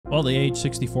Well, the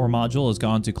AH-64 module has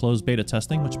gone to closed beta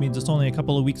testing, which means it's only a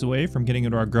couple of weeks away from getting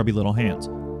into our grubby little hands.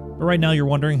 But right now you're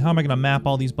wondering, how am I going to map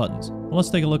all these buttons? Well, let's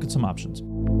take a look at some options.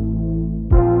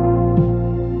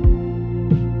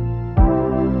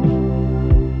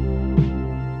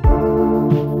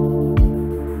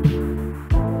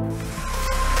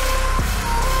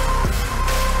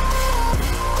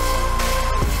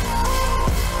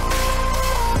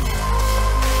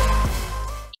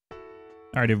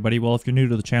 Alright everybody, well if you're new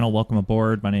to the channel, welcome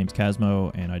aboard. My name's Casmo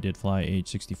and I did fly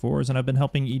AH-64s and I've been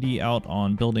helping ED out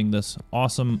on building this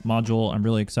awesome module. I'm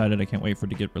really excited, I can't wait for it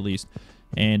to get released.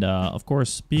 And of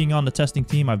course, being on the testing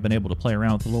team, I've been able to play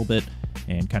around with it a little bit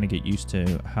and kind of get used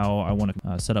to how I want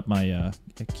to set up my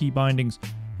key bindings.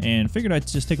 And figured I'd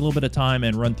just take a little bit of time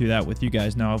and run through that with you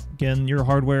guys. Now, again, your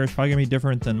hardware is probably going to be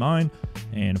different than mine.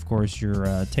 And of course,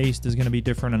 your taste is going to be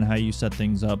different on how you set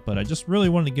things up. But I just really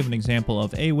wanted to give an example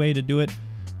of a way to do it,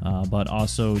 but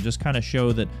also just kind of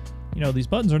show that, you know, these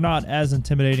buttons are not as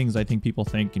intimidating as I think people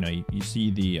think. You know, you see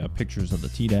the pictures of the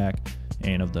TDAC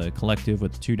and of the collective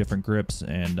with the two different grips.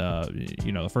 And,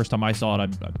 you know, the first time I saw it, I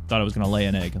thought I was going to lay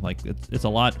an egg. Like, it's a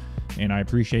lot, and I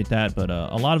appreciate that. But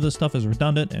a lot of this stuff is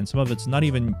redundant, and some of it's not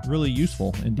even really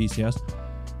useful in DCS.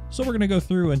 So we're going to go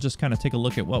through and just kind of take a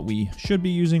look at what we should be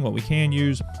using, what we can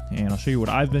use, and I'll show you what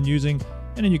I've been using,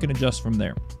 and then you can adjust from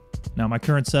there. Now, my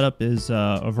current setup is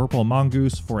a Virpil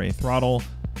Mongoose for a throttle.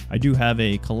 I do have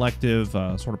a collective,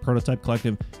 sort of prototype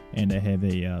collective, and I have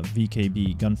a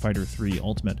VKB Gunfighter III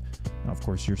Ultimate. Now, of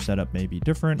course, your setup may be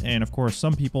different, and of course,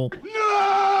 some people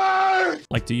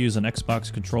like to use an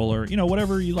Xbox controller. You know,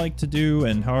 whatever you like to do,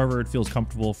 and however it feels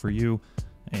comfortable for you.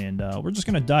 And we're just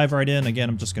going to dive right in. Again,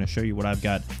 I'm just going to show you what I've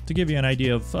got to give you an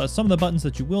idea of some of the buttons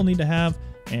that you will need to have,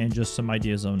 and just some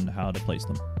ideas on how to place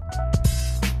them.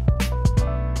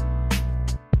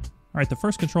 All right, the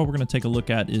first control we're going to take a look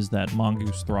at is that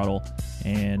Mongoose throttle,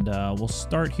 and we'll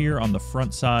start here on the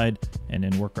front side and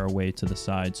then work our way to the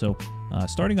side. So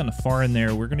starting on the far end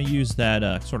there, we're going to use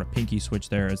that sort of pinky switch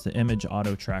there as the image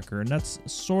auto tracker, and that's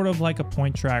sort of like a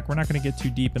point track. We're not going to get too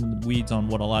deep into the weeds on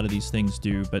what a lot of these things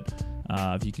do, but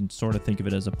if you can sort of think of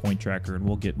it as a point tracker, and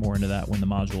we'll get more into that when the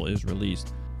module is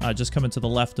released. Just coming to the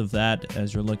left of that,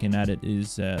 as you're looking at it,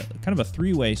 is kind of a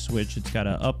three-way switch. It's got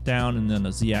a up, down, and then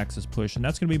a Z-axis push, and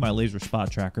that's going to be my laser spot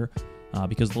tracker,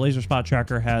 because the laser spot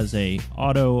tracker has a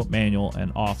auto, manual,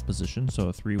 and off position, so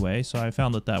a three-way, so I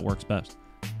found that that works best.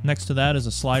 Next to that is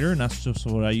a slider, and that's just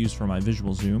what I use for my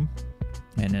visual zoom.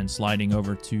 And then sliding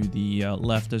over to the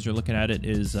left, as you're looking at it,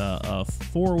 is a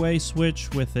four-way switch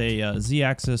with a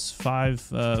Z-axis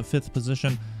 5/5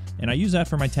 position, and I use that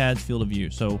for my TAD's field of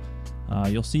view. So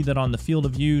you'll see that on the field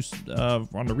of view,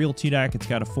 on the real TDAC, it's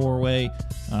got a four-way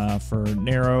for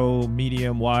narrow,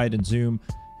 medium, wide, and zoom.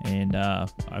 And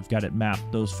I've got it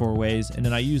mapped those four ways. And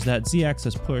then I use that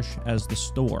Z-axis push as the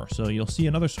store. So you'll see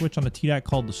another switch on the TDAC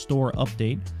called the store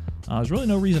update. There's really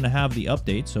no reason to have the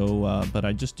update, so but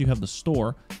I just do have the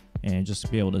store. And just to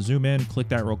be able to zoom in, click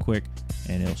that real quick,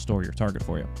 and it'll store your target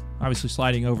for you. Obviously,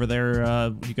 sliding over there,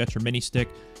 you got your mini stick,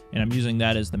 and I'm using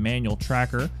that as the manual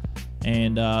tracker.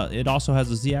 And it also has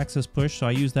a Z-axis push, so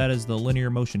I use that as the linear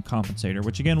motion compensator,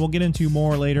 which again, we'll get into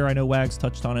more later. I know Wags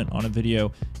touched on it on a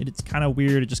video. It's kind of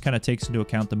weird. It just kind of takes into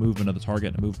account the movement of the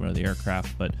target and the movement of the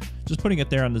aircraft, but just putting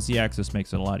it there on the Z-axis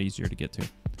makes it a lot easier to get to.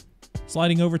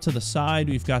 Sliding over to the side,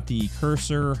 we've got the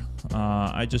cursor.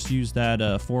 I just use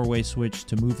that four-way switch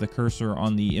to move the cursor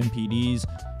on the MPDs,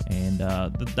 and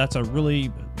that's a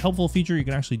really helpful feature. You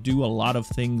can actually do a lot of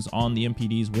things on the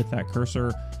MPDs with that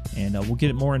cursor, and we'll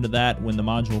get more into that when the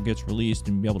module gets released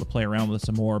and be able to play around with it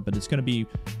some more. But it's going to be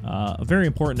very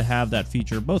important to have that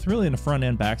feature, both really in the front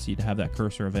and back seat, to have that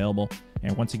cursor available.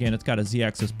 And once again, it's got a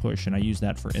Z-axis push, and I use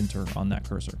that for enter on that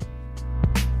cursor.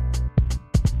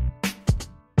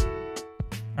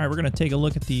 All right, we're going to take a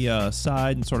look at the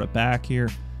side and sort of back here,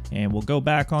 and we'll go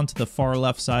back onto the far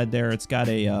left side there. It's got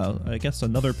a, I guess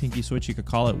another pinky switch, you could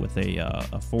call it, with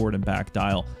a forward and back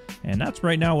dial. And that's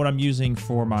right now what I'm using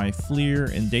for my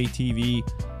FLIR and day TV.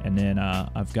 And then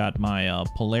I've got my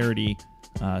polarity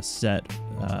set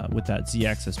with that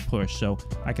Z-axis push. So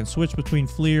I can switch between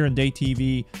FLIR and day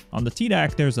TV. On the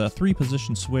TDAC, there's a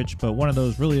 3-position switch, but one of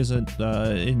those really isn't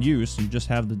in use. You just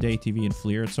have the day TV and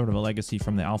FLIR. It's sort of a legacy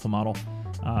from the Alpha model.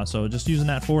 So just using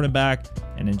that forward and back,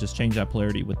 and then just change that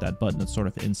polarity with that button that's sort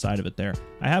of inside of it there.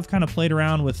 I have kind of played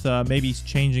around with maybe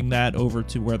changing that over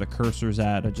to where the cursor's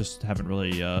at. I just haven't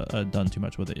really done too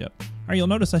much with it yet. All right, you'll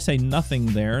notice I say nothing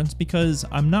there. It's because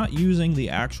I'm not using the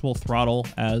actual throttle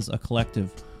as a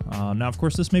collective. Now, of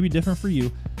course, this may be different for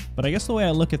you, but I guess the way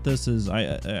I look at this is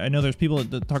I know there's people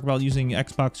that talk about using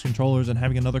Xbox controllers and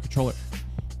having another controller.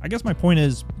 I guess my point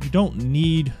is you don't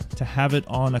need to have it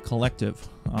on a collective.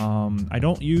 I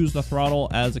don't use the throttle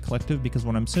as a collective because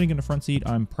when I'm sitting in the front seat,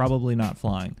 I'm probably not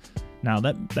flying. Now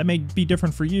that may be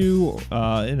different for you,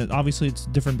 and obviously it's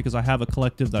different because I have a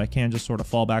collective that I can just sort of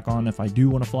fall back on if I do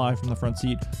want to fly from the front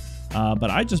seat. But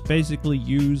I just basically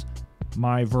use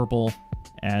my Virpil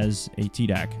as a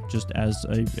TDAC, just as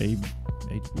a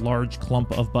large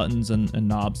clump of buttons and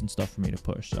knobs and stuff for me to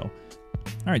push. So,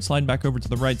 all right, sliding back over to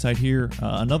the right side here,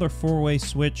 another 4-way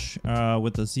switch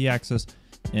with the Z-axis,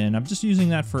 and I'm just using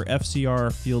that for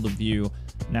FCR field of view.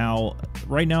 Now,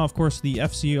 right now, of course, the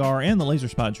FCR and the laser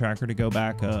spot tracker, to go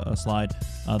back a slide,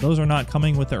 those are not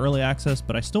coming with the early access,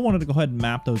 but I still wanted to go ahead and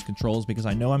map those controls because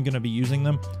I know I'm going to be using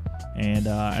them, and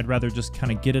I'd rather just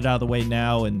kind of get it out of the way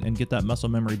now and get that muscle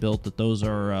memory built that those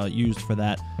are used for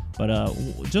that. But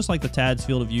just like the TAD's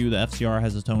field of view, the FCR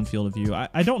has its own field of view.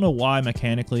 I don't know why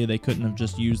mechanically they couldn't have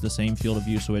just used the same field of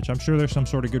view switch. I'm sure there's some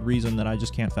sort of good reason that I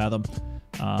just can't fathom.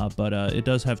 But it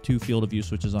does have 2 field of view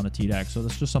switches on a TDAC, so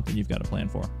that's just something you've got to plan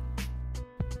for.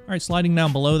 All right, sliding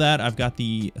down below that, I've got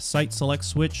the sight select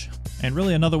switch, and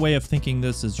really another way of thinking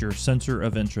this is your sensor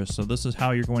of interest. So this is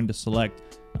how you're going to select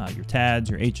your TADs,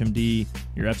 your HMD,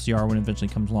 your FCR when it eventually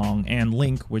comes along, and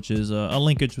link, which is a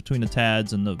linkage between the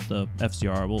TADs and the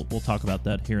FCR. We'll talk about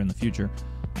that here in the future.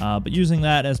 But using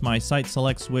that as my sight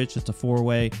select switch, it's a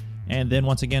 4-way. And then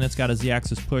once again, it's got a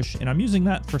Z-axis push, and I'm using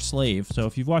that for slave. So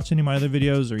if you've watched any of my other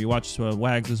videos or you watch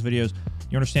Wags' videos,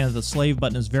 you understand that the slave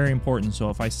button is very important. So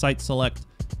if I sight select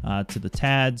to the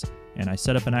TADs and I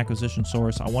set up an acquisition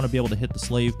source, I want to be able to hit the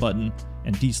slave button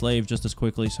and deslave just as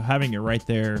quickly. So having it right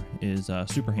there is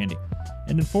super handy.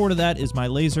 And then forward to that is my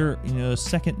laser,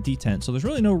 second detent. So there's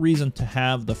really no reason to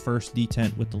have the first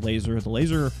detent with the laser. The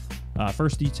laser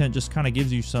first detent just kind of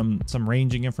gives you some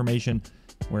ranging information,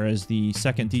 whereas the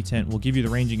second detent will give you the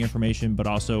ranging information, but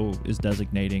also is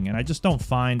designating. And I just don't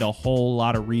find a whole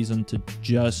lot of reason to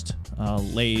just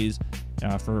laze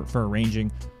for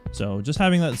ranging. So just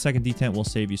having that second detent will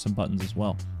save you some buttons as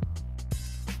well.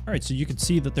 All right, so you can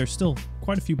see that there's still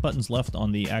quite a few buttons left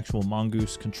on the actual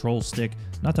Mongoose control stick,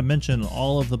 not to mention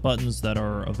all of the buttons that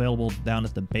are available down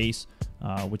at the base,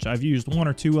 which I've used 1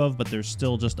 or 2 of, but there's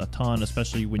still just a ton,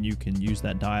 especially when you can use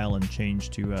that dial and change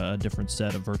to a different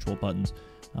set of virtual buttons.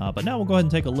 But now we'll go ahead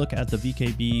and take a look at the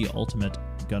VKB Ultimate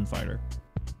Gunfighter.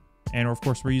 And of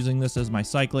course, we're using this as my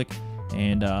cyclic,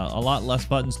 and a lot less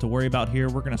buttons to worry about here.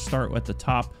 We're going to start at the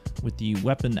top with the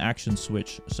weapon action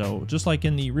switch. So just like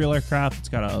in the real aircraft, it's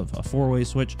got a 4-way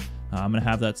switch. I'm going to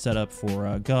have that set up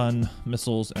for gun,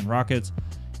 missiles, and rockets.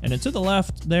 And then to the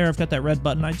left there, I've got that red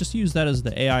button. I just use that as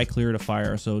the AI clear to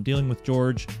fire. So dealing with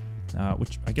George,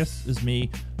 which I guess is me,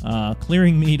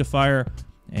 clearing me to fire.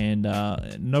 And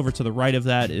over to the right of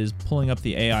that is pulling up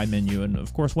the AI menu. And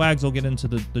of course, Wags will get into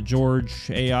the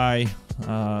George AI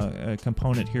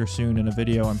component here soon in a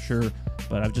video, I'm sure.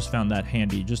 But I've just found that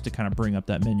handy just to kind of bring up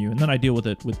that menu. And then I deal with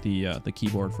it with the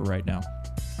keyboard for right now.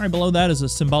 All right, below that is a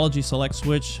symbology select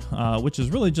switch, which is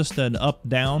really just an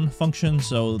up-down function.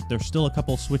 So there's still a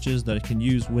couple switches that it can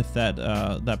use with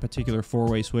that particular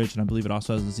 4-way switch, and I believe it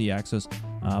also has a Z-axis.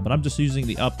 But I'm just using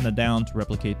the up and the down to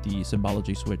replicate the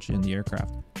symbology switch in the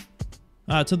aircraft.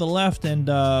 To the left, and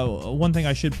one thing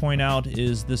I should point out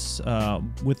is this,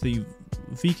 with the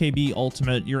VKB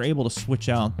Ultimate, you're able to switch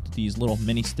out these little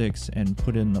mini sticks and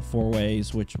put in the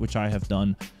 4-ways, which I have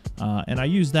done. And I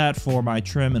use that for my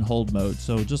trim and hold mode.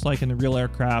 So just like in the real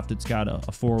aircraft, it's got a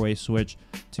 4-way switch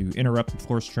to interrupt the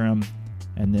force trim,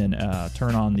 and then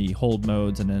turn on the hold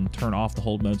modes, and then turn off the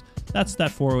hold modes. That's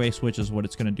that 4-way switch is what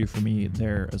it's going to do for me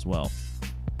there as well.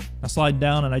 I slide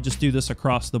down, and I just do this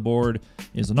across the board,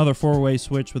 is another 4-way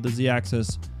switch with the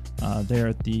Z-axis there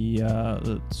at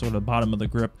the sort of bottom of the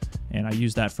grip, and I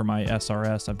use that for my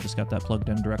SRS. I've just got that plugged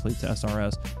in directly to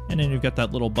SRS, and then you've got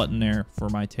that little button there for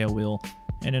my tail wheel,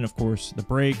 and then of course the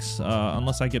brakes,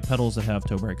 unless I get pedals that have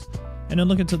toe brakes. And then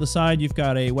looking to the side, you've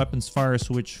got a weapons fire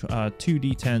switch, 2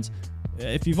 detents.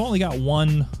 If you've only got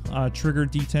 1 trigger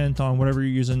detent on whatever you're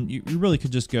using, you really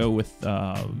could just go with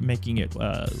making it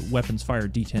weapons fire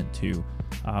detent 2,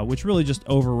 which really just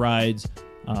overrides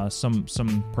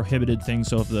some prohibited things.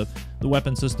 So if the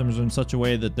weapon systems are in such a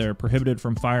way that they're prohibited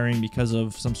from firing because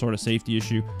of some sort of safety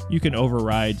issue, you can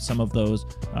override some of those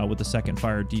with the second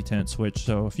fire detent switch.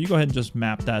 So if you go ahead and just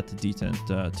map that to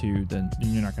detent 2, then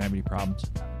you're not going to have any problems.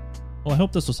 Well, I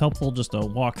hope this was helpful, just a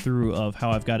walkthrough of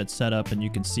how I've got it set up, and you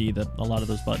can see that a lot of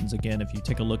those buttons, again, if you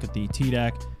take a look at the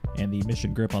TDAC and the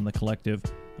mission grip on the collective,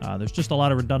 there's just a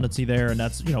lot of redundancy there, and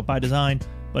that's, by design.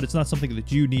 but it's not something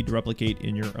that you need to replicate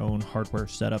in your own hardware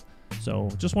setup. So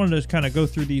just wanted to kind of go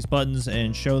through these buttons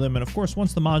and show them. And of course,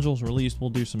 once the module is released, we'll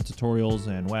do some tutorials,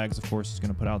 and Wags, of course, is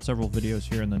going to put out several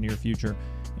videos here in the near future,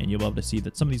 and you'll be able to see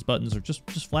that some of these buttons are just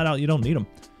flat out, you don't need them.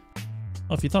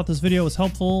 Well, if you thought this video was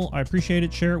helpful, I appreciate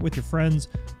it. Share it with your friends,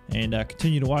 and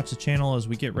continue to watch the channel as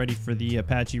we get ready for the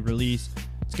Apache release.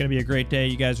 It's going to be a great day.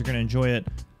 You guys are going to enjoy it.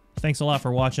 Thanks a lot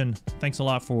for watching. Thanks a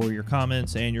lot for your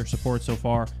comments and your support so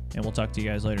far, and we'll talk to you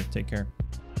guys later. Take care.